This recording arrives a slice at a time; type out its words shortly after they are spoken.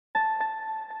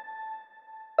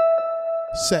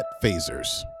Set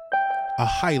Phasers, a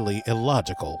highly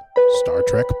illogical Star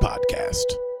Trek podcast.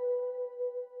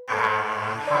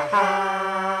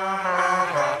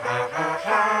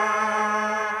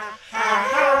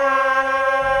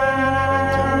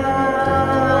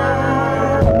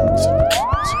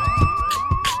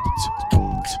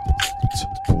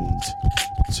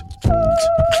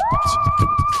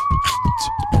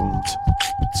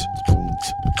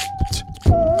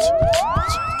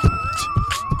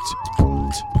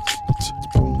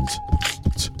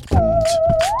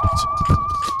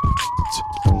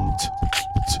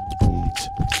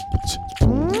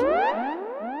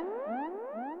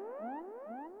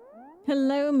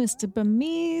 Hello, Mr.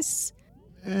 Bamis.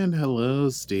 And hello,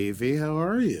 Stevie. How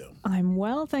are you? I'm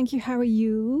well, thank you. How are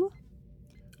you?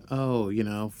 Oh,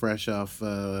 fresh off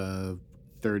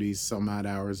 30-some-odd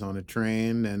hours on a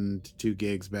train and 2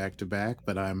 gigs back to back,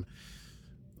 but I'm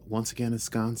once again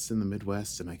ensconced in the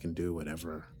Midwest and I can do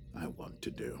whatever I want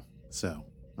to do. So,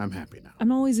 I'm happy now.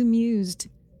 I'm always amused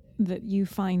that you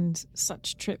find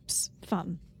such trips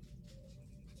fun.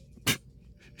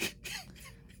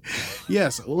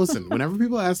 Yes, well, listen, whenever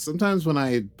people ask, sometimes when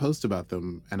I post about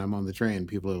them and I'm on the train,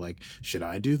 people are like, should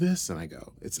I do this? And I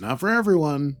go, it's not for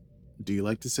everyone. Do you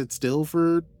like to sit still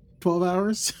for 12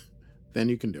 hours? Then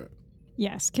you can do it.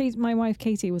 Yes, Kate, my wife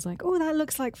Katie was like, oh, that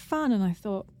looks like fun. And I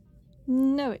thought,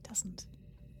 no, it doesn't.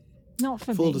 Not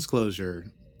for me. Full disclosure,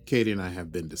 Katie and I have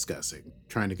been discussing,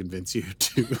 trying to convince you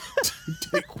to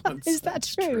take one. Is that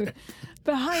true? Trip.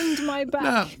 Behind my back?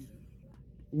 No,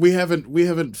 we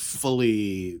haven't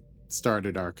fully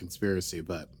started our conspiracy,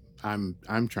 but I'm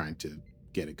trying to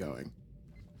get it going.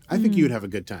 I think you'd have a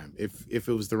good time if it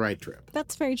was the right trip.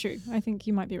 That's very true. I think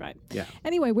you might be right. Yeah.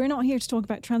 Anyway, we're not here to talk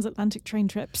about transatlantic train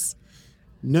trips.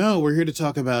 No, we're here to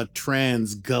talk about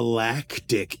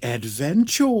transgalactic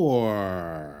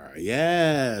adventure.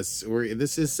 Yes,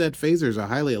 this is Set Phasers, a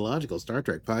highly illogical Star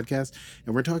Trek podcast,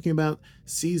 and we're talking about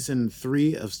Season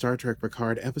 3 of Star Trek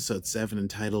Picard, Episode 7,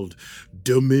 entitled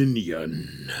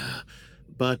Dominion.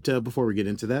 But before we get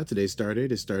into that, today's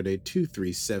stardate is stardate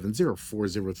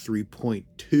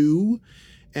 2370403.2,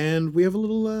 and we have a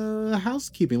little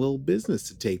housekeeping, a little business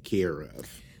to take care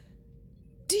of.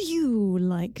 Do you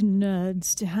like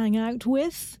nerds to hang out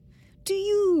with? Do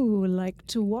you like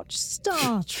to watch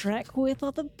Star Trek with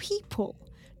other people?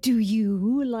 Do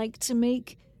you like to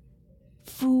make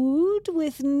food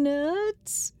with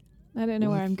nerds? I don't know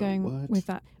where I'm going with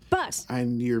that. But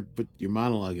you're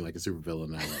monologuing like a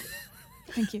supervillain. I love it.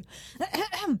 Thank you.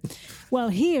 Well,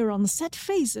 here on Set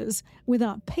Phasers, with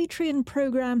our Patreon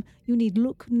program, you need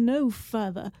look no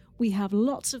further. We have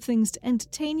lots of things to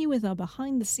entertain you with our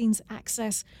behind-the-scenes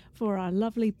access for our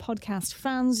lovely podcast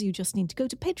fans. You just need to go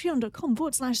to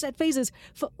patreon.com/setphasers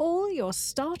for all your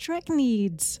Star Trek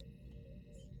needs.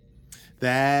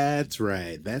 That's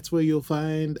right. That's where you'll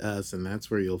find us, and that's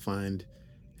where you'll find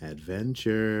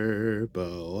adventure.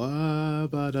 But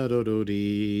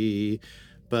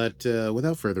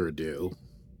without further ado,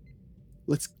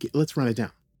 let's run it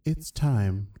down. It's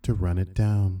time to run it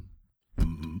down.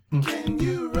 Can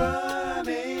you run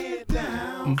it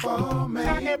down for me?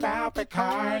 Talk about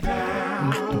Picard now.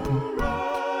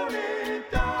 Run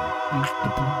it down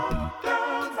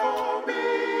for me.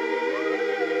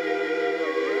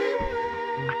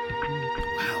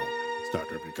 Wow, Star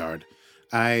Trek Picard.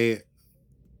 I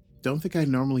don't think I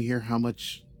normally hear how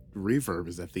much reverb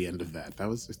is at the end of that.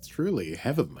 It's truly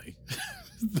heavenly.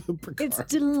 It's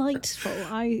delightful.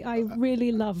 I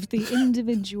really love the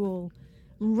individual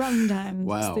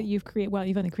rundowns that you've created. Well,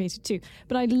 you've only created 2,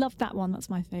 but I love that one. That's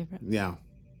my favorite. Yeah.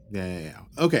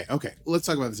 Okay. Let's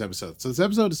talk about this episode. So this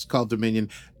episode is called Dominion.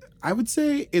 I would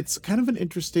say it's kind of an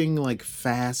interesting,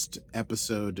 fast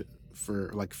episode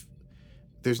for,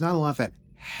 there's not a lot that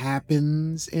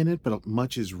happens in it, but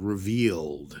much is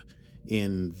revealed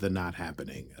in the not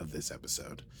happening of this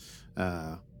episode.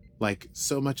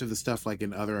 So much of the stuff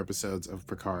in other episodes of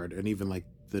Picard and even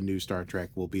the new Star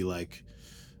Trek will be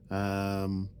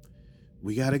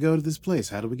we got to go to this place.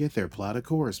 How do we get there? Plot a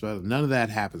course. But none of that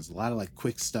happens. A lot of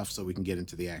quick stuff so we can get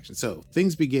into the action. So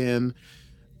things begin.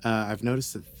 I've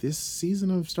noticed that this season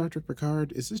of Star Trek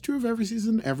Picard, is this true of every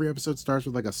season? Every episode starts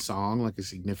with a song, a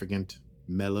significant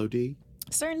melody.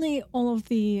 Certainly all of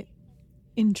the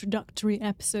introductory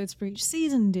episodes for each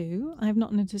season do. I have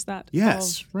not noticed that.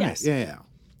 Yes, right. Yes. Yeah.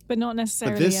 But not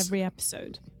necessarily every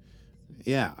episode.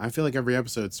 Yeah, I feel like every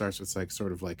episode starts with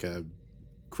sort of a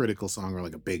critical song or a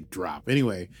big drop.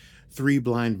 Anyway, 3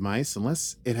 blind mice,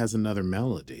 unless it has another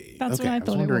melody. That's what I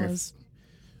thought it was.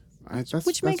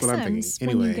 Which makes sense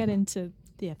anyway, when you get into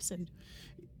the episode.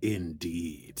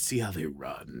 Indeed. See how they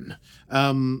run.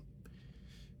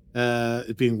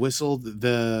 being whistled.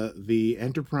 The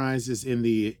Enterprise is in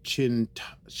the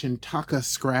Chintaka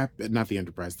scrap, not the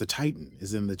Enterprise. The Titan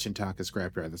is in the Chintaka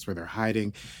scrapyard. That's where they're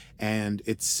hiding, and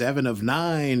it's 7 of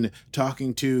 9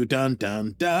 talking to dun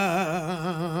dun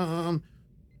dun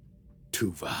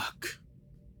Tuvok.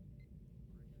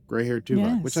 Gray-haired Tuvok,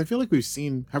 Yes. which I feel like we've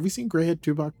seen. Have we seen gray-haired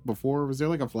Tuvok before? Was there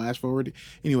like a flash forward?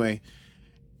 Anyway,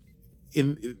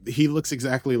 he looks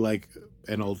exactly like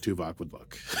an old Tuvok would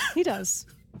look. He does.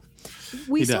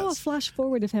 We He saw does. a flash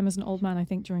forward of him as an old man, I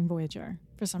think, during Voyager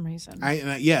for some reason.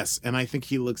 Yes, and I think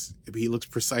he looks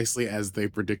precisely as they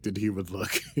predicted he would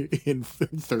look in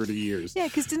 30 years. Yeah,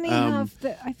 because didn't he have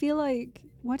the? I feel like,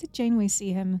 why did Janeway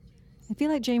see him? I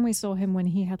feel like Janeway saw him when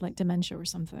he had like dementia or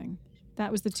something.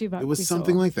 That was the Tuvok. It was we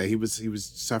something saw. like that. He was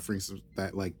suffering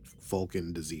that like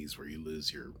Vulcan disease where you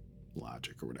lose your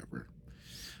logic or whatever.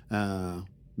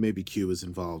 Maybe Q was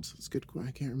involved. It's good.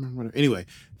 I can't remember what. Anyway,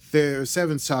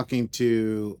 Seven's talking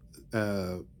to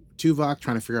Tuvok,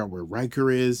 trying to figure out where Riker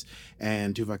is,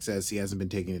 and Tuvok says he hasn't been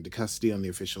taken into custody on the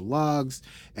official logs,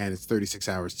 and it's 36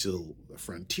 hours till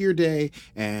Frontier Day,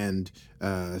 and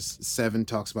Seven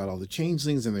talks about all the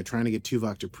changelings, and they're trying to get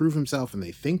Tuvok to prove himself, and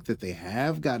they think that they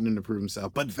have gotten him to prove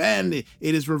himself, but then it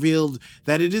is revealed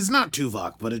that it is not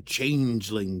Tuvok, but a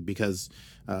changeling, because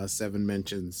Seven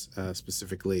mentions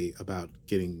specifically about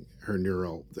getting her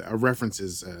neural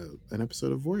references an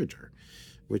episode of Voyager,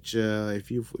 which if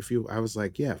you I was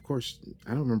like, yeah, of course.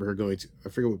 I don't remember her going to, I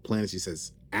forget what planet she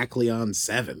says, Acleon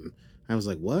 7. I was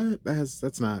like, what?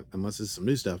 That's not, unless it's some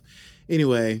new stuff.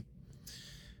 Anyway,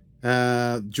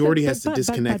 Geordi has to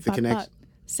disconnect the connection.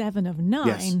 7 of 9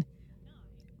 Yes.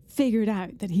 figured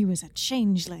out that he was a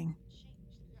changeling.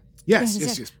 Yes,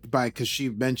 Yes. because she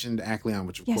mentioned Acleon,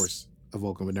 which of Yes. course a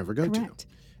Vulcan would never go Correct. to.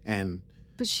 And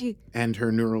But she...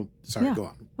 her neural, sorry, Yeah. go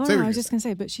on. Oh, Say no, what I was you're just going to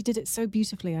say, but she did it so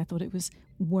beautifully. I thought it was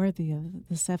worthy of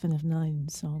the 7 of 9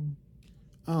 song.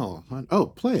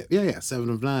 Play it. Yeah. 7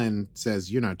 of 9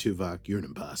 says, you're not Tuvok, you're an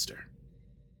imposter.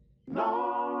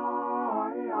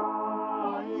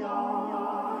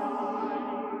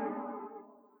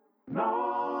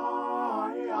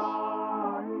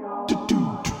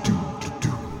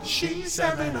 She's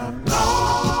 7 of 9.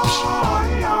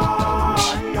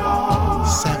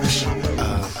 7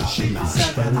 of 9. She's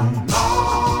 7 of 9.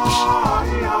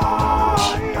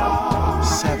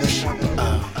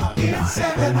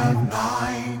 7 of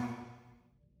 9.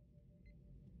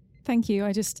 Thank you.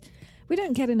 We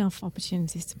don't get enough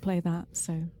opportunities to play that,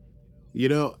 so...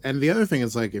 And the other thing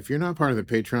is, like, if you're not part of the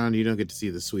Patreon, you don't get to see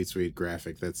the sweet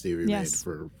graphic that Stevie made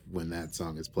for when that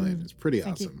song is played. It's pretty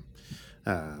awesome.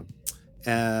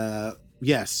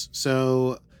 Yes.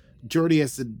 So Geordi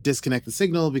has to disconnect the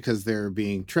signal because they're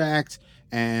being tracked,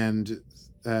 and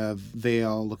they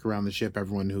all look around the ship.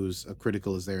 Everyone who's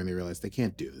critical is there, and they realize they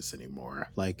can't do this anymore.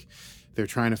 Like, they're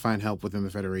trying to find help within the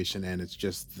Federation, and it's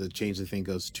just the changeling thing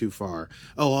goes too far.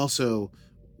 Oh, also,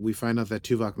 we find out that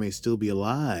Tuvok may still be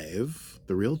alive,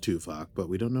 the real Tuvok, but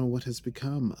we don't know what has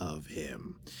become of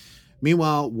him.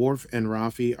 Meanwhile, Worf and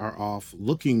Rafi are off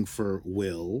looking for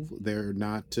Will. They're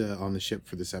not on the ship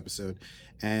for this episode.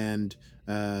 And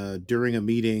during a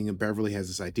meeting, Beverly has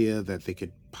this idea that they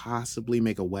could possibly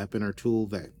make a weapon or tool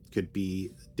that could be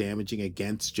damaging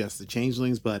against just the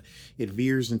changelings, but it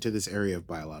veers into this area of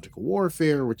biological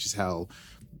warfare, which is how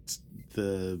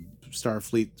the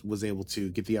Starfleet was able to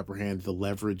get the upper hand, the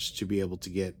leverage to be able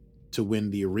to win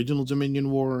the original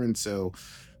Dominion War. And so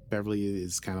Beverly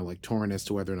is kind of like torn as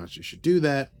to whether or not she should do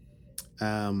that.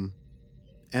 And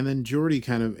then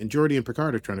Geordi and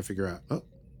Picard are trying to figure out,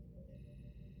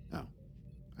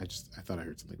 I thought I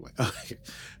heard something like, okay.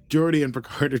 Geordi and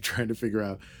Picard are trying to figure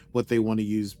out what they want to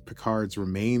use Picard's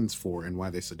remains for and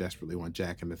why they so desperately want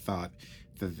Jack. And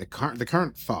the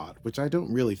current thought, which I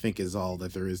don't really think is all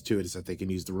that there is to it, is that they can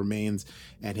use the remains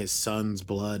and his son's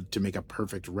blood to make a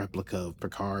perfect replica of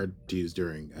Picard to use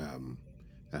during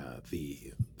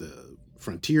the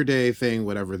Frontier Day thing,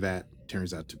 whatever that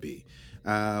turns out to be.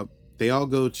 They all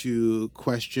go to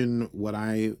question what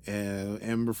I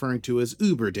am referring to as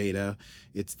Uber Data.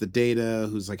 It's the Data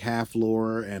who's like half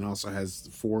lore and also has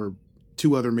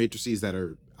two other matrices that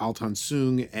are Altan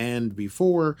Sung and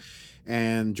Before.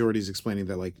 And Geordi's explaining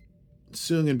that like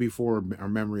Sung and Before are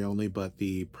memory only, but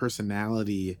the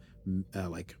personality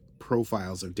like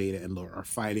profiles of Data and lore are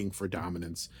fighting for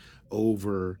dominance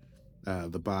over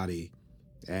the body.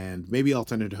 And maybe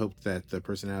Altan had hoped that the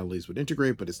personalities would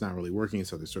integrate, but it's not really working,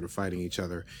 so they're sort of fighting each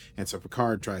other. And so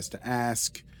Picard tries to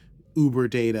ask Uber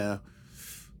Data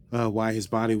why his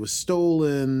body was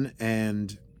stolen,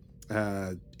 and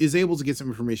is able to get some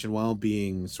information while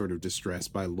being sort of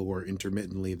distressed by lore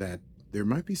intermittently that there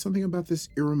might be something about this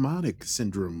Irumodic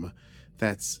syndrome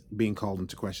that's being called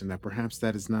into question, that perhaps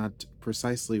that is not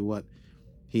precisely what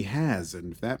he has.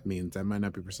 And if that means that might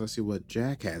not be precisely what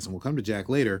Jack has. And we'll come to Jack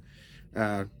later.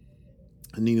 And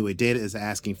anyway, Data is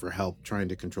asking for help trying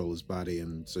to control his body.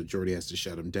 And so Geordi has to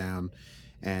shut him down.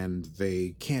 And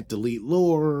they can't delete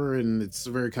lore. And it's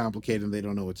very complicated. And they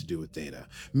don't know what to do with Data.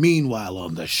 Meanwhile,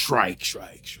 on the Shrike.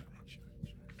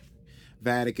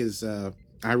 Vatic is...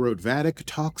 I wrote Vatic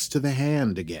talks to the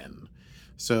hand again.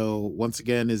 So once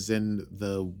again has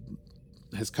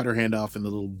cut her hand off in the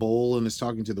little bowl and is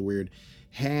talking to the weird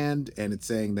hand, and it's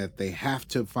saying that they have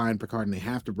to find Picard and they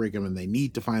have to break him and they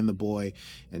need to find the boy.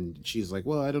 And she's like,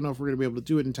 well, I don't know if we're gonna be able to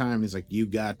do it in time. And he's like, you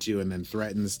got to, and then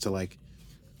threatens to like,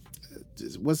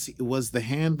 was the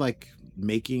hand like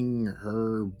making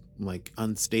her like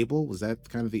unstable? Was that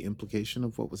kind of the implication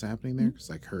of what was happening there? Because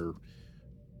like her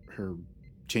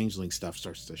changeling stuff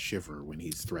starts to shiver when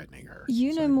he's threatening her.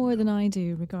 You know more than I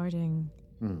do regarding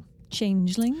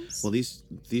changelings. Well,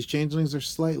 these changelings are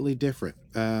slightly different,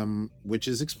 which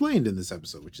is explained in this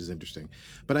episode, which is interesting.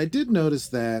 But I did notice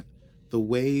that the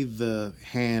way the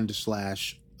hand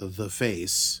 / the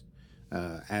face,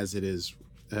 as it is,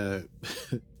 it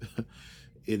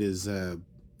is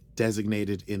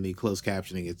designated in the closed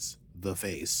captioning, it's the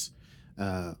face.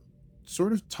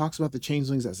 Sort of talks about the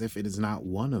changelings as if it is not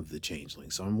one of the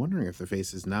changelings. So I'm wondering if the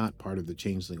face is not part of the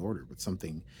changeling order, but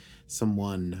something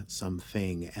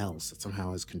else that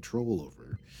somehow has control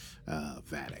over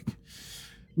Vatic.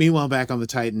 Meanwhile, back on the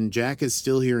Titan, Jack is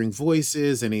still hearing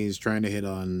voices, and he's trying to hit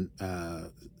on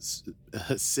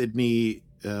Sydney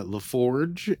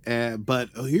LaForge. But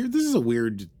here, this is a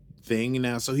weird thing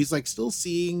now. So he's like still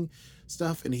seeing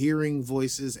stuff and hearing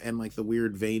voices and like the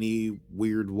weird veiny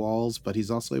weird walls, but he's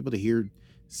also able to hear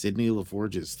Sydney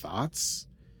LaForge's thoughts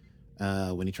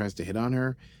when he tries to hit on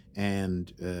her.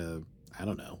 And I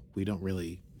don't know, we don't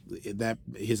really, that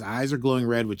his eyes are glowing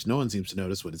red, which no one seems to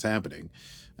notice what is happening,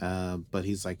 but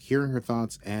he's like hearing her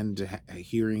thoughts and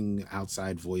hearing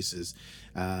outside voices.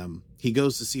 He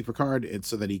goes to see Picard and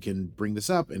so that he can bring this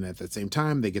up, and at the same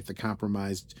time they get the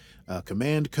compromised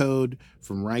command code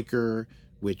from Riker,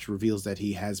 which reveals that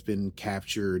he has been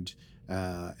captured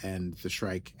and the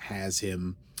Shrike has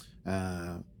him.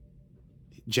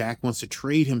 Jack wants to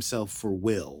trade himself for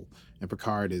Will, and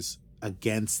Picard is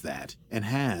against that and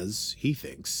has, he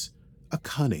thinks, a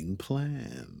cunning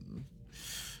plan,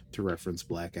 to reference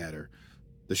Blackadder.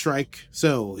 The Shrike,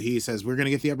 so he says, we're going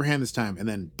to get the upper hand this time, and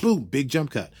then boom, big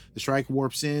jump cut. The Shrike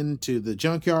warps into the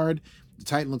junkyard. The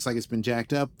Titan looks like it's been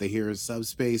jacked up. They hear a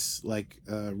subspace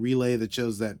relay that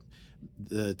shows that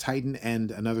the Titan and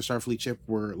another Starfleet ship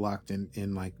were locked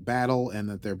in like battle, and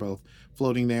that they're both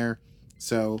floating there.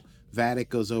 So Vatic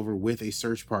goes over with a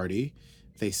search party.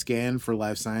 They scan for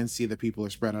life signs, see that people are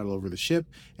spread out all over the ship,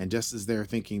 and just as they're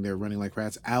thinking they're running like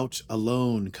rats, out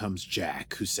alone comes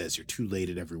Jack, who says, you're too late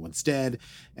and everyone's dead.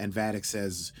 And Vatic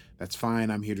says, that's fine,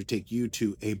 I'm here to take you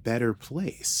to a better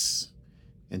place.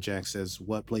 And Jack says,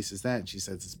 what place is that? And she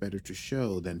says, it's better to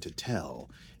show than to tell.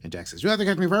 And Jack says, you have to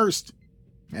catch me first.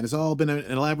 And it's all been an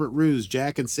elaborate ruse.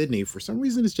 Jack and Sydney, for some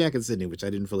reason it's Jack and Sydney, which I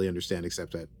didn't fully understand,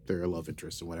 except that they're a love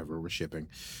interest and whatever we're shipping.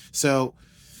 So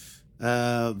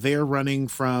they're running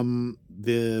from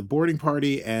the boarding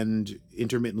party and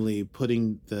intermittently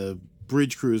putting the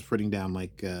bridge crews putting down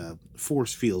like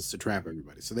force fields to trap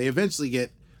everybody. So they eventually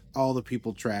get all the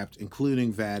people trapped,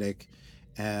 including Vatic.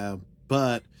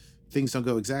 But things don't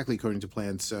go exactly according to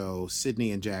plan. So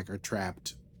Sydney and Jack are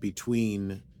trapped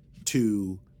between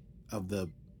two of the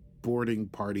boarding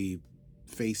party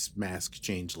face mask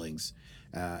changelings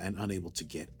and unable to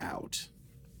get out.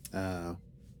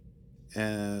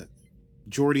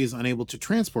 Geordi is unable to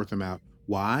transport them out.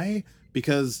 Why?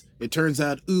 Because it turns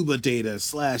out Uba data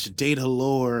 / data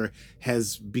lore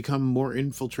has become more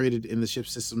infiltrated in the ship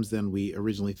systems than we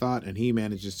originally thought, and he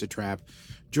manages to trap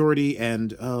Geordi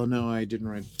and, oh no, I didn't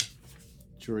write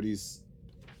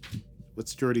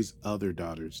what's Geordi's other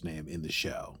daughter's name in the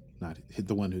show? Not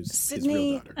the one who's Sydney, his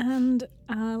real daughter. And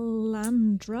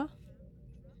Alandra.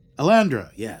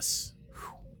 Alandra, yes.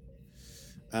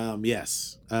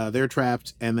 Yes. They're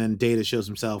trapped, and then Data shows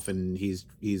himself, and he's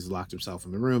locked himself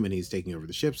in the room, and he's taking over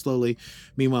the ship slowly.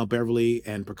 Meanwhile, Beverly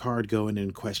and Picard go in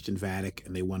and question Vatic,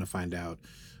 and they want to find out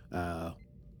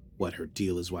what her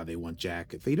deal is, why they want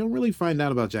Jack. They don't really find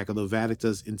out about Jack, although Vatic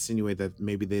does insinuate that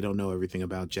maybe they don't know everything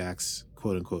about Jack's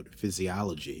quote-unquote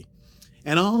physiology.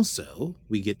 And also,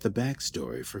 we get the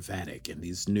backstory for Vatic and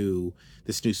this new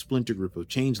splinter group of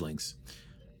changelings.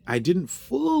 I didn't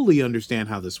fully understand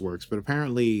how this works, but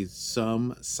apparently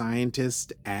some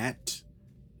scientist at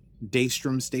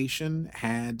Daystrom Station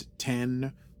had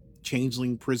 10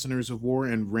 changeling prisoners of war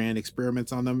and ran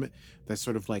experiments on them. That's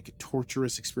sort of like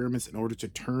torturous experiments in order to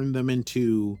turn them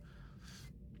into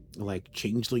like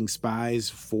changeling spies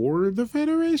for the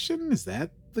Federation. Is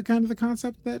that the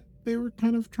concept that they were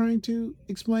kind of trying to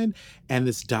explain? And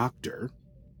this doctor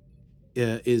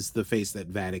is the face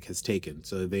that Vatic has taken.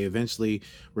 So they eventually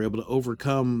were able to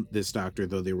overcome this doctor,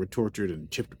 though they were tortured and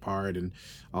chipped apart and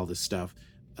all this stuff.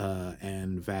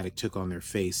 And Vatic took on their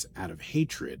face out of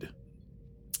hatred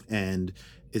and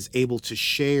is able to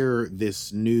share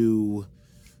this new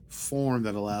form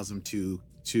that allows them to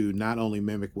not only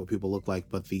mimic what people look like,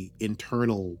 but the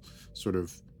internal sort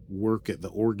of work at the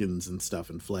organs and stuff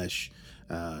and flesh.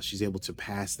 She's able to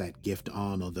pass that gift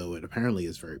on, although it apparently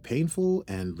is very painful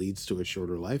and leads to a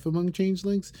shorter life among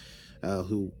changelings,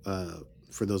 who,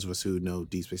 for those of us who know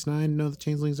Deep Space Nine, know the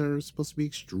changelings are supposed to be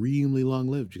extremely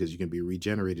long-lived because you can be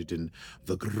regenerated in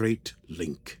the Great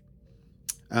Link.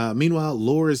 Meanwhile,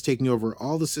 Lore is taking over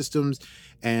all the systems,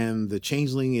 and the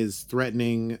changeling is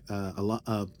threatening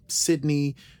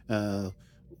Sydney, and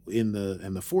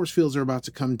the force fields are about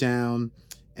to come down,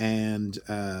 and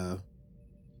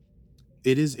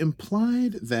it is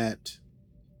implied that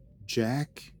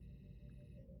Jack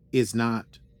is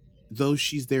not, though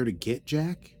she's there to get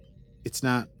Jack, it's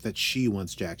not that she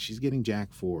wants Jack. She's getting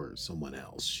Jack for someone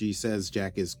else. She says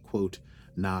Jack is, quote,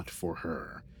 not for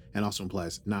her, and also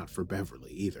implies not for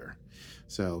Beverly either.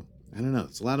 So, I don't know.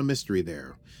 It's a lot of mystery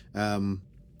there.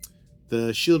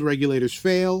 The shield regulators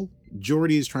fail.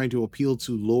 Geordi is trying to appeal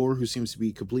to Lore, who seems to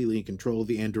be completely in control of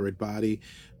the android body.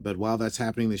 But while that's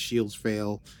happening, the shields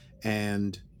fail.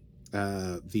 And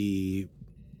I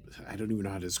don't even know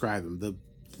how to describe them.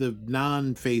 The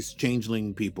non-face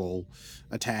changeling people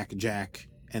attack Jack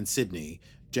and Sydney.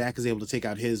 Jack is able to take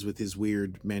out his with his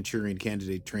weird Manchurian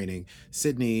Candidate training.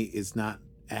 Sydney is not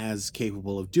as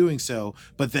capable of doing so,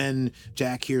 but then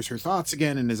Jack hears her thoughts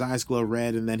again and his eyes glow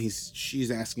red, and then she's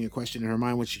asking a question in her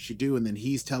mind, what should she do? And then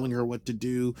he's telling her what to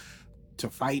do to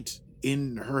fight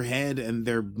in her head, and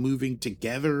they're moving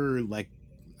together like,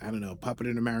 I don't know, puppet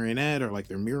and a marionette, or like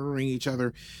they're mirroring each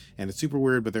other, and it's super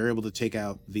weird, but they're able to take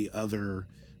out the other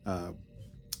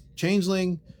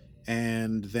changeling.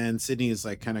 And then Sydney is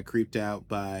like kind of creeped out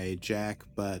by Jack,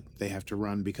 but they have to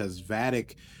run because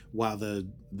Vatic, while the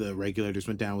regulators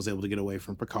went down, was able to get away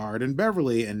from Picard and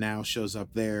Beverly, and now shows up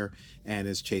there and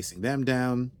is chasing them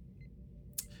down.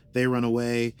 They run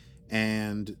away,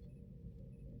 and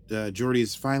Geordi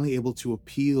is finally able to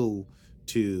appeal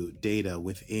to Data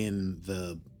within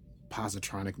the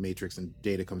positronic matrix, and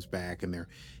Data comes back, and they're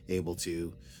able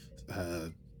to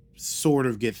sort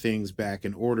of get things back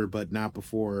in order, but not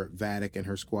before Vatic and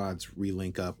her squads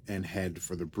relink up and head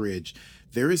for the bridge.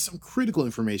 There is some critical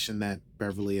information that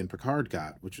Beverly and Picard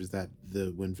got, which was that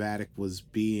when Vatic was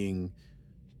being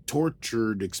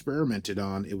tortured, experimented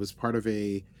on, it was part of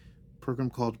a program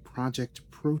called Project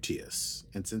Proteus.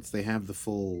 And since they have the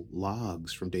full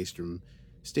logs from Daystrom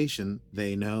Station,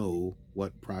 they know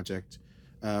what Project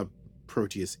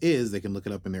Proteus is. They can look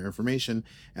it up in their information,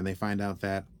 and they find out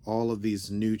that all of these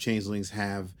new changelings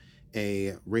have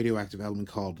a radioactive element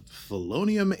called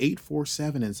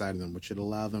thelonium-847 inside of them, which should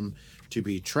allow them to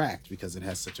be tracked because it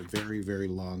has such a very, very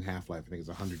long half-life. I think it's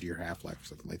a 100-year half-life or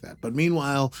something like that. But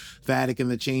meanwhile, Vatic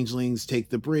and the changelings take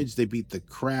the bridge. They beat the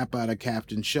crap out of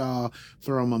Captain Shaw,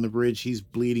 throw him on the bridge. He's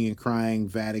bleeding and crying.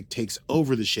 Vatic takes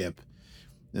over the ship,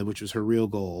 which was her real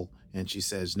goal. And she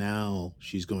says now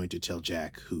she's going to tell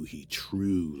Jack who he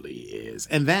truly is.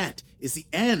 And that is the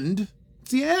end.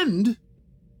 It's the end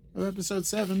of episode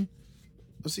 7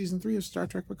 of season 3 of Star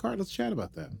Trek Picard. Let's chat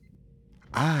about that.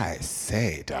 I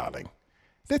say, darling,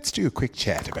 let's do a quick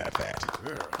chat about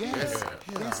that. Yes,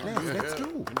 let's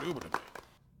go.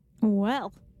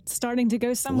 Well, it's starting to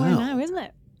go somewhere now, isn't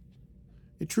it?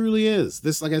 It truly is.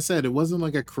 This, like I said, it wasn't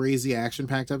like a crazy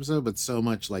action-packed episode, but so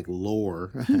much like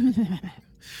lore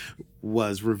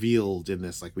was revealed in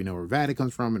this. Like, we know where Vatic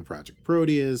comes from in Project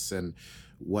Proteus and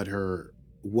what her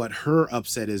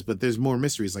upset is, but there's more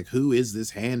mysteries. Like, who is this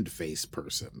hand face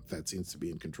person that seems to be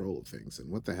in control of things,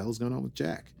 and what the hell's going on with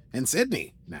Jack and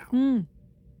Sydney now?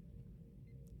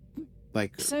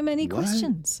 Like, so many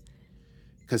questions.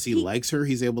 Because he likes her,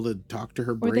 he's able to talk to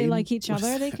her brain. Or they like each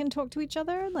other, they can talk to each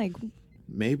other. Like,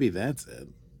 maybe that's it.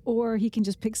 Or he can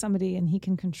just pick somebody and he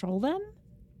can control them.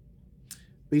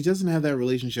 But he doesn't have that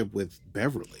relationship with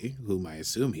Beverly, whom I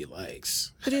assume he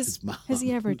likes. But his mom. Has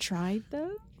he ever tried,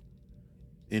 though?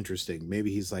 Interesting.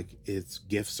 Maybe he's like, his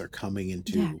gifts are coming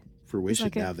into fruition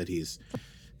like now that he's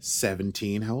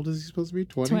 17. How old is he supposed to be?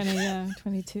 20? 20, yeah.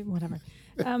 22, whatever.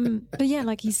 But yeah,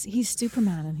 like he's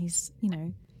Superman, and he's,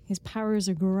 his powers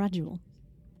are gradual.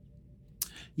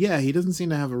 Yeah, he doesn't seem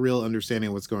to have a real understanding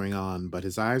of what's going on, but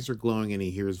his eyes are glowing and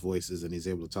he hears voices and he's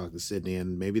able to talk to Sydney,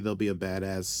 and maybe they'll be a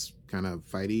badass kind of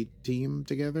fighty team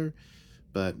together.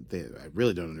 But I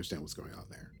really don't understand what's going on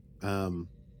there.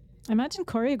 I imagine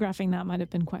choreographing that might have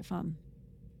been quite fun.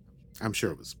 I'm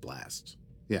sure it was a blast.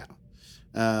 Yeah.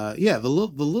 Yeah, the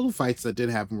little fights that did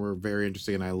happen were very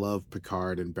interesting, and I love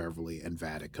Picard and Beverly and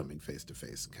Vadic coming face to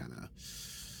face, kind of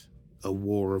a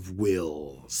war of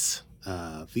wills.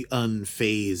 The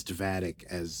unfazed Vadic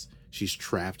as she's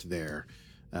trapped there,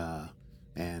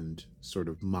 and sort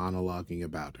of monologuing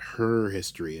about her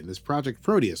history and this Project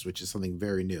Proteus, which is something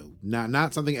very new,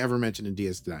 not something ever mentioned in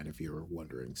DS9, if you were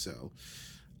wondering. So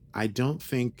I don't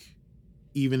think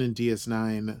even in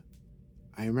DS9.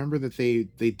 I remember that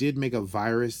they did make a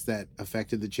virus that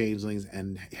affected the changelings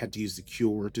and had to use the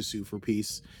cure to sue for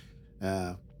peace.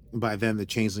 By then, the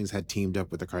changelings had teamed up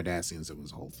with the Cardassians. It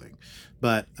was a whole thing.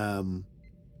 But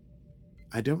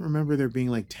I don't remember there being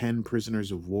like 10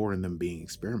 prisoners of war and them being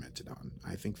experimented on.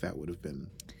 I think that would have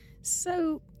been...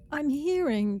 So I'm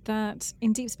hearing that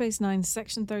in Deep Space Nine,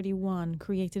 Section 31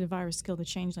 created a virus to kill the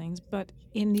changelings, but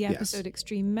in the episode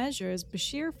Extreme Measures,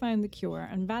 Bashir found the cure,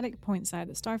 and Vadic points out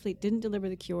that Starfleet didn't deliver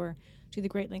the cure to the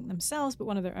Great Link themselves, but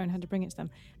one of their own had to bring it to them.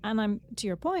 And I'm, to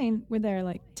your point, were there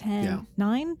like 10,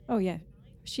 9? Oh yeah,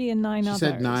 she and 9 others. She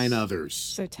said 9 others.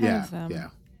 So 10 of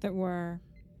them that were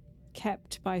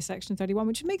kept by Section 31,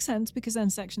 which makes sense because then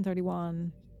Section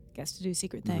 31 gets to do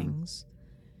secret things.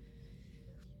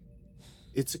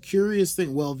 It's a curious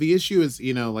thing. Well, the issue is,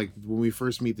 like when we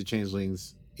first meet the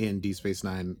changelings in Deep Space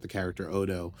Nine, the character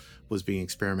Odo was being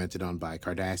experimented on by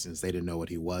Cardassians. They didn't know what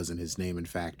he was, and his name, in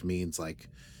fact, means like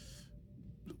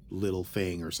little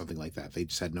thing or something like that. They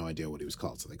just had no idea what he was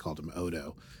called, so they called him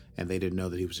Odo, and they didn't know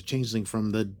that he was a changeling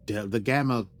from the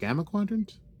Gamma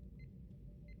Quadrant.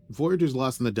 Voyager's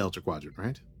lost in the Delta Quadrant,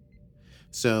 right?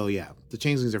 So yeah, the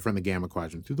changelings are from the Gamma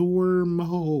Quadrant through the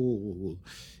wormhole.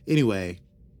 Anyway.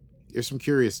 There's some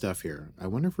curious stuff here. I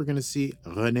wonder if we're going to see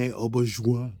René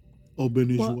Auberjois.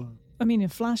 Well, I mean, a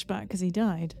flashback because he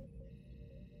died.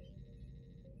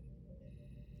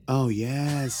 Oh,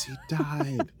 yes, he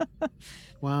died.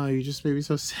 Wow, you just made me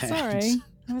so sad. Sorry.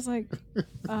 I was like,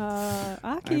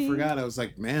 Aki. I forgot. I was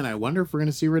like, man, I wonder if we're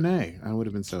going to see Renee. I would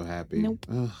have been so happy. Nope.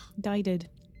 Ugh, Died.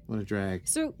 what a drag.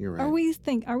 So You're right.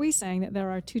 Are we saying that there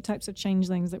are two types of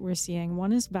changelings that we're seeing?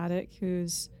 One is Vadic,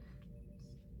 who's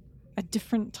a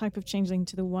different type of changeling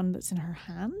to the one that's in her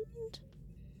hand?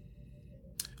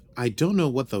 I don't know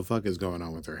what the fuck is going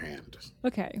on with her hand.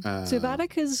 Okay. So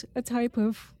Vadic is a type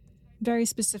of very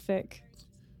specific...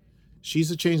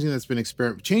 She's a changeling that's been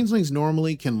changelings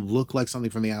normally can look like something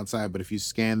from the outside, but if you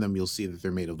scan them, you'll see that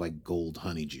they're made of like gold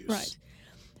honey juice. Right.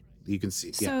 You can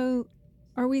see. So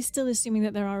are we still assuming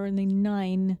that there are only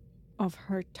 9 of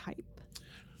her type?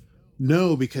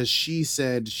 No, because she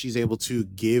said she's able to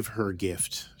give her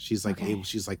gift. She's like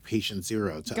she's like patient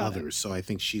zero to others. So I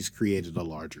think she's created a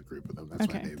larger group of them.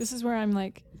 That's why this is where I'm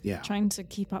like trying to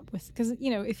keep up with, because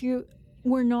if you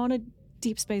were not a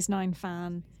Deep Space Nine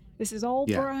fan, this is all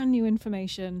brand new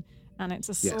information, and it's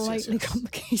a slightly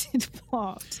complicated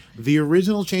plot. The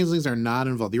original changelings are not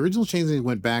involved. The original changelings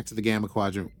went back to the Gamma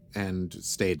Quadrant and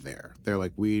stayed there. They're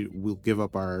like, we'll give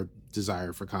up our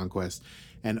desire for conquest.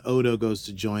 And Odo goes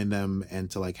to join them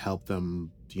and to like help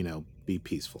them, be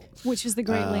peaceful. Which is the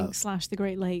Great Link / the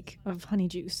Great Lake of honey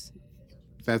juice.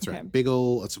 That's right. Big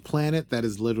old, it's a planet that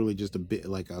is literally just a bit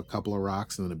like a couple of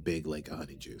rocks and then a big lake of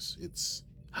honey juice. It's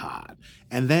hot.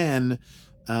 And then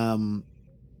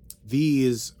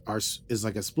these is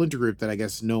like a splinter group that I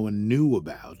guess no one knew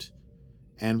about.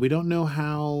 And we don't know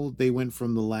how they went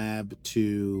from the lab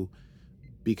to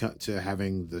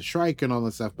having the Shrike and all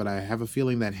that stuff, but I have a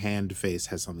feeling that Handface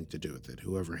has something to do with it,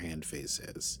 whoever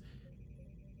Handface is.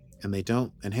 And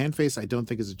Handface I don't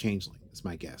think is a changeling, is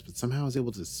my guess, but somehow is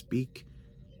able to speak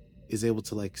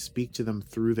to them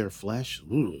through their flesh.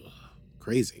 Ooh,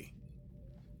 crazy.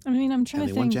 I mean, I'm trying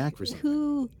to think Jack for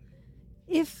who,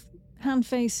 if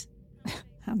Handface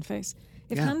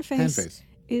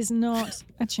is not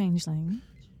a changeling,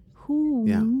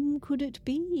 who could it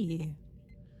be?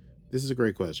 This is a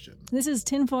great question. This is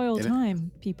tinfoil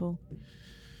time, people.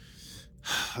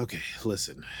 Okay,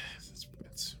 listen.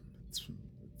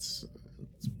 It's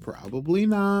probably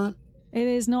not. It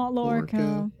is not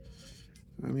Lorca.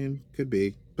 I mean, could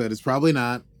be, but it's probably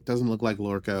not. Doesn't look like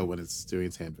Lorca when it's doing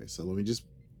its hand face. So let me just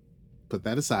put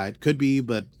that aside. Could be,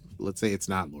 but let's say it's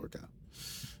not Lorca.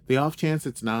 The off chance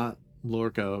it's not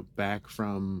Lorca, back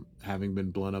from having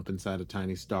been blown up inside a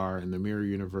tiny star in the mirror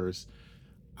universe,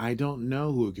 I don't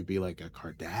know who it could be, like a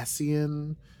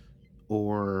Cardassian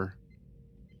or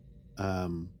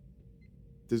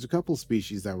there's a couple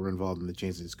species that were involved in the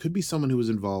changelings. Could be someone who was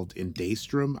involved in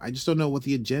Daystrom. I just don't know what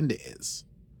the agenda is.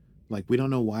 Like, we don't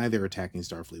know why they're attacking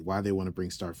Starfleet, why they want to bring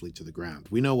Starfleet to the ground.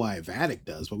 We know why Vatic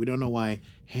does, but we don't know why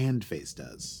Handface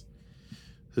does.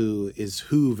 Who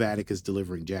Vatic is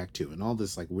delivering Jack to, and all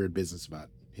this like weird business about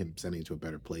him sending to a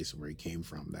better place and where he came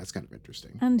from. That's kind of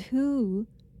interesting. And who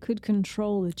could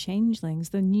control the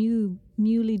changelings, the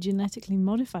newly genetically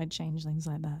modified changelings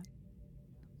like that?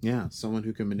 Yeah, someone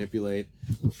who can manipulate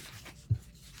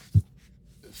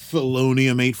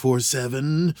Felonium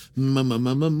 847.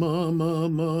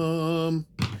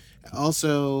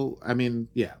 Also, I mean,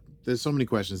 yeah, there's so many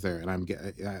questions there, and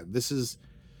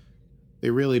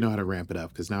they really know how to ramp it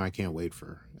up, because now I can't wait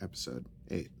for episode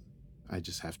 8. I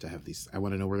just have to have these. I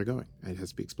want to know where they're going. It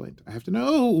has to be explained. I have to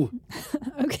know.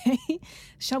 Okay.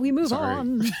 Shall we move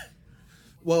on?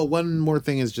 Well, one more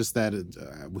thing is just that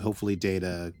hopefully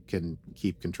Data can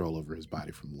keep control over his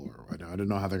body from Lore. I don't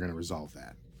know how they're going to resolve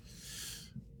that.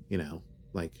 You know,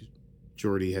 like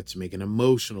Geordi had to make an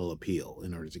emotional appeal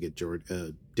in order to get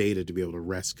Data to be able to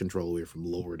wrest control away from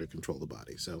Lore to control the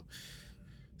body. So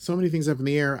many things up in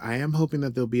the air. I am hoping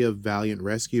that there'll be a valiant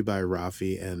rescue by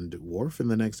Rafi and Worf in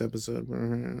the next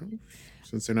episode.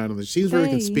 Since they're not on the... It seems very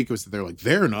conspicuous that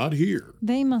they're not here.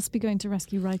 They must be going to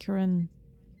rescue Riker and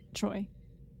Troy.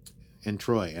 And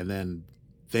then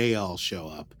they all show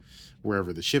up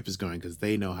wherever the ship is going, because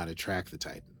they know how to track the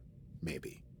Titan.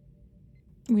 Maybe.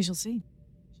 We shall see.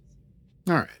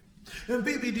 All right. It's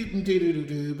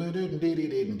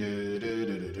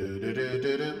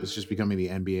just becoming the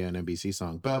NBA and NBC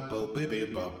song.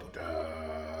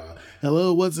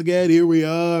 Hello, once again, here we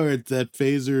are. It's at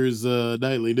Phasers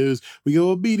Nightly News. We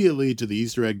go immediately to the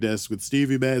Easter egg desk with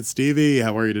Stevie Man. Stevie,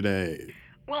 how are you today?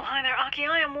 Well, hi there, Aki.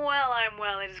 I am well.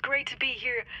 It is great to be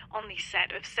here on the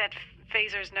set of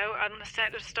Phasers, on the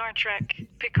set of Star Trek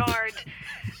Picard,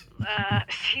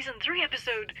 Season 3,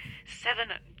 Episode 7,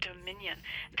 Dominion.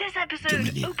 This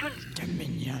episode opens...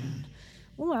 Dominion.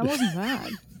 Oh, that wasn't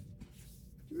bad.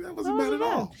 That wasn't bad at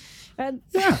all.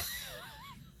 Yeah.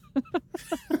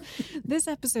 This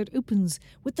episode opens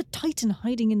with the Titan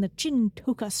hiding in the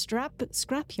Chintoka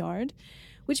scrapyard,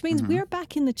 which means we're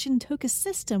back in the Chintoka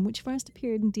system, which first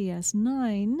appeared in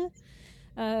DS9.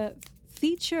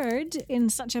 Featured in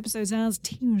such episodes as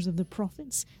Tears of the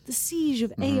Prophets, The Siege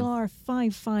of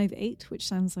AR-558, which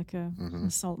sounds like an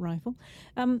assault rifle.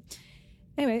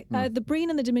 The Breen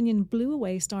and the Dominion blew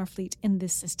away Starfleet in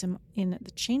this system in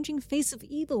the changing face of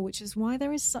evil, which is why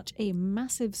there is such a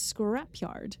massive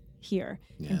scrapyard here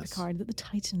in Picard that the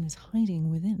Titan is hiding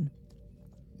within.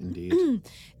 Indeed.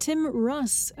 Tim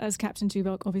Russ as Captain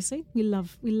Tuvok, obviously. We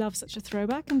love such a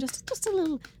throwback, and just a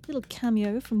little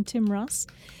cameo from Tim Russ.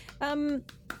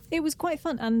 It was quite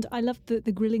fun, and I loved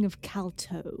the grilling of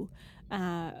Calto,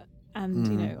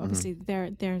 and obviously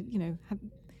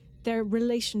their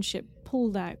relationship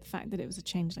pulled out the fact that it was a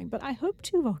changeling. But I hope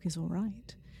Tuvok is all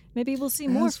right. Maybe we'll see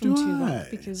more from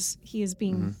Tuvok, because he is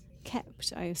being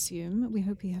kept, I assume. We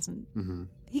hope he hasn't.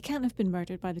 He can't have been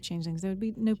murdered by the changelings. There would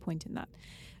be no point in that.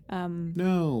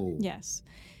 No. Yes.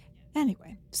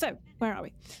 Anyway, so where are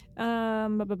we?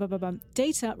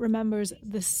 Data remembers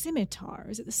the scimitar.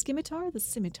 Is it the scimitar or the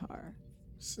scimitar?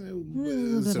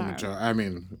 Scimitar. I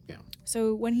mean, yeah.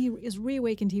 So when he is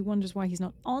reawakened, he wonders why he's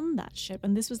not on that ship.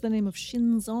 And this was the name of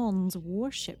Shinzon's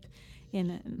warship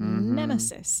in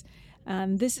Nemesis.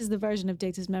 And this is the version of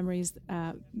Data's memories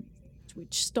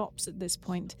which stops at this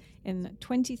point in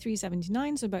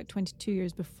 2379, so about 22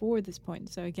 years before this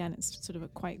point. So again, it's sort of a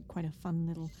quite a fun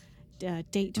little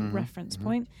date reference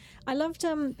point. I loved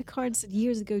Picard said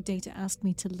years ago Data asked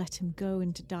me to let him go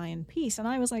and to die in peace, and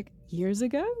I was like, years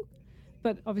ago?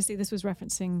 But obviously this was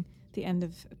referencing the end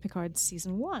of Picard's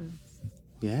season 1.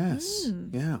 Yes.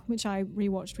 Yeah. Which I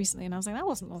rewatched recently, and I was like, that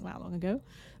wasn't that long ago,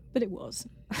 but it was.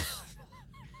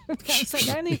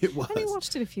 I only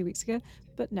watched it a few weeks ago,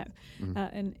 but no.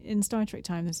 In Star Trek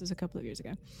time, this was a couple of years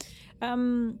ago.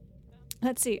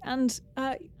 Let's see. And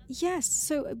yes,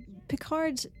 so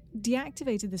Picard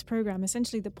deactivated this program.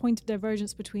 Essentially, the point of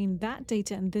divergence between that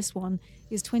data and this one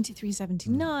is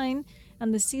 2379,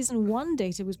 and the season 1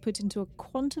 data was put into a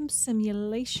quantum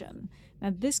simulation.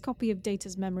 Now, this copy of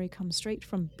Data's memory comes straight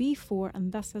from B4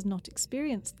 and thus has not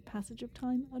experienced the passage of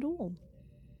time at all.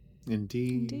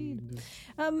 Indeed.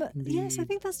 Yes, I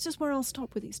think that's just where I'll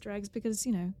stop with Easter eggs, because,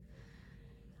 Yes,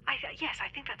 I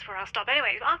think that's where I'll stop.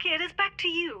 Anyway, Aki, it is back to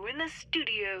you in the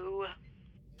studio.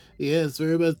 Yes,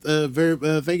 very much.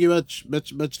 Thank you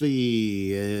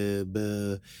muchly.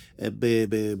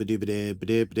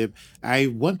 I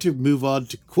want to move on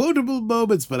to quotable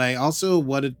moments, but I also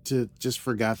wanted to just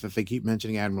forgot that they keep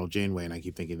mentioning Admiral Janeway, and I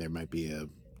keep thinking there might be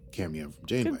cameo from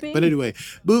Janeway. Could be. But anyway,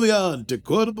 moving on to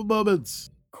quotable moments.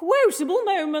 Quotable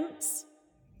moments.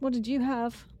 What did you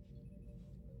have?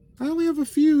 I only have a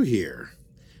few here.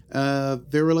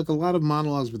 There were like a lot of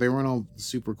monologues, but they weren't all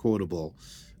super quotable.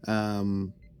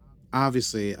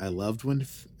 Obviously, I loved when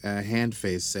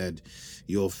Handface said,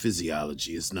 "Your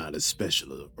physiology is not as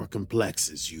special or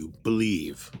complex as you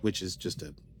believe," which is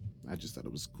I just thought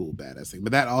it was a cool, badass thing.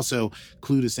 But that also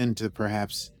clued us into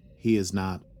perhaps he is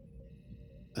not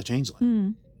a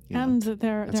changeling. You know, And that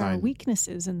there that's are how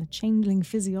weaknesses in the changeling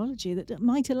physiology that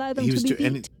might allow them he to was be do-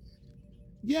 and beat.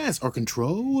 yes, or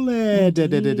control it.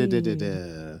 There's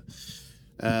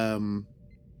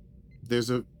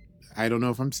a. I don't know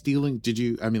if I'm stealing. Did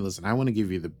you? I mean, listen. I want to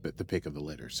give you the pick of the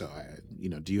litter. So,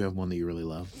 do you have one that you really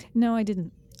love? No, I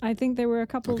didn't. I think there were a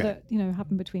couple Okay. that,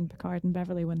 happened between Picard and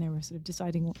Beverly when they were sort of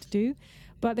deciding what to do.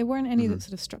 But there weren't any that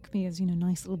sort of struck me as,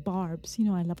 nice little barbs.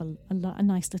 I love a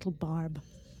nice little barb.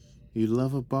 You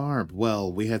love a barb.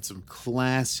 Well, we had some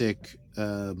classic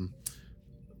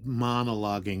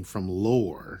monologuing from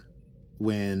Lore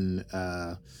when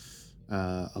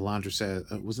Alondra said,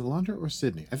 was it Alondra or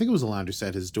Sydney? I think it was Alondra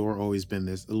said Lore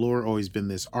always been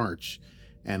this arch.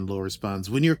 And Lore responds,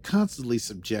 "When you're constantly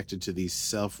subjected to these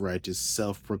self-righteous,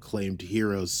 self-proclaimed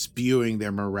heroes spewing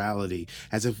their morality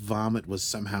as if vomit was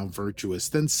somehow virtuous,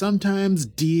 then sometimes,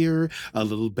 dear, a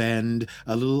little bend,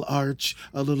 a little arch,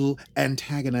 a little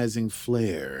antagonizing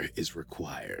flair is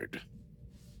required."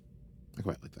 I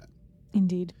quite like that.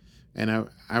 Indeed. And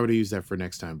I would have used that for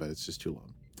next time, but it's just too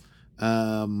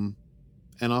long.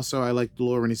 And also I like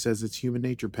Lore when he says, "It's human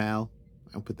nature, pal."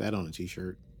 I'll put that on a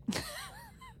t-shirt.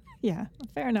 Yeah,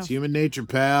 fair enough. It's human nature,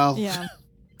 pal. Yeah.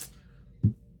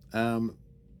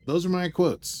 Those are my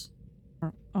quotes.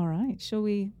 All right. Shall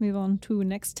we move on to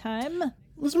next time?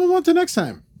 Let's move on to next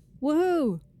time.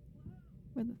 Woohoo!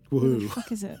 Where the Woohoo.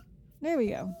 fuck is it? There we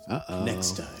go. Uh-oh.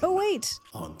 Next time Oh, wait.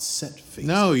 on Set Faces.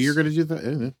 No, you're going to do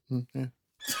that. Yeah.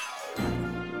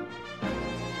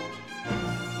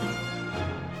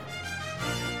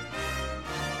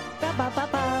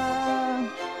 Ba-ba-ba-ba.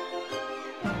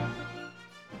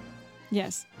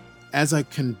 Yes. As I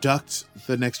conduct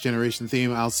the Next Generation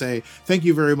theme, I'll say thank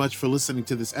you very much for listening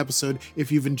to this episode.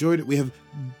 If you've enjoyed it, we have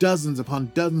dozens upon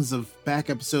dozens of back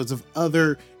episodes of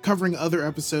covering other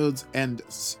episodes and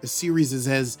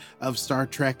series of Star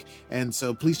Trek. And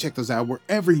so please check those out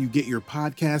wherever you get your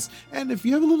podcasts. And if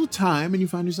you have a little time and you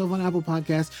find yourself on Apple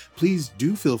Podcasts, please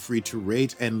do feel free to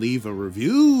rate and leave a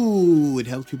review. It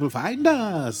helps people find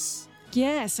us.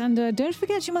 Yes, and don't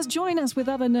forget you must join us with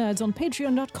other nerds on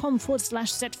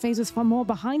patreon.com/setphasers for more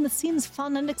behind-the-scenes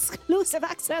fun and exclusive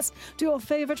access to your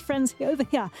favorite friends over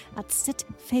here at Set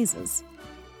Phasers.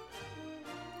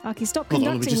 Aki, stop Hold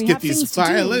on, conducting. let me just We get have these things to do.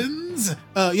 filings.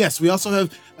 Yes, we also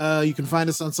have, you can find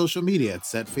us on social media at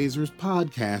Set Phasers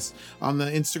Podcast on the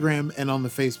Instagram and on the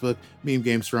Facebook. Meme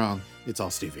Game Strong. It's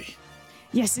all Stevie.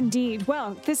 Yes, indeed.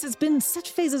 Well, this has been Set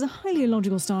Phasers, a highly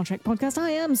illogical Star Trek podcast.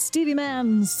 I am Stevie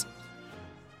Mans.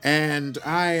 And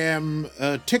I am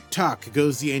TikTok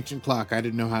goes the ancient clock. I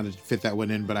didn't know how to fit that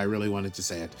one in, but I really wanted to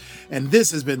say it. And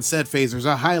this has been Set Phasers,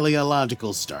 a highly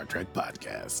illogical Star Trek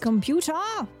podcast. Computer,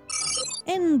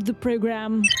 end the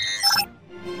program.